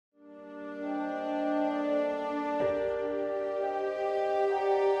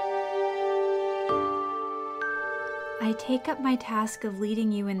I take up my task of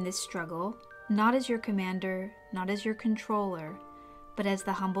leading you in this struggle, not as your commander, not as your controller, but as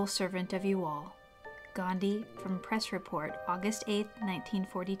the humble servant of you all. Gandhi, from Press Report, August 8,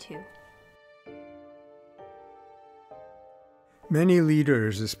 1942. Many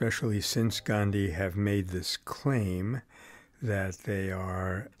leaders, especially since Gandhi, have made this claim that they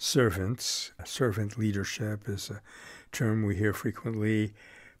are servants. Servant leadership is a term we hear frequently.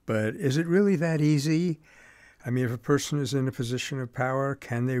 But is it really that easy? I mean, if a person is in a position of power,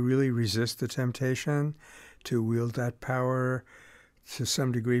 can they really resist the temptation to wield that power to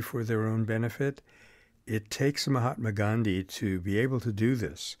some degree for their own benefit? It takes Mahatma Gandhi to be able to do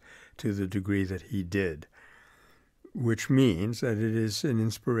this to the degree that he did, which means that it is an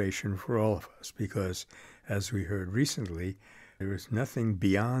inspiration for all of us because, as we heard recently, there is nothing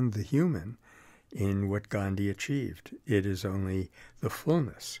beyond the human in what Gandhi achieved. It is only the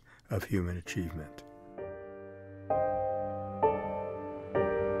fullness of human achievement.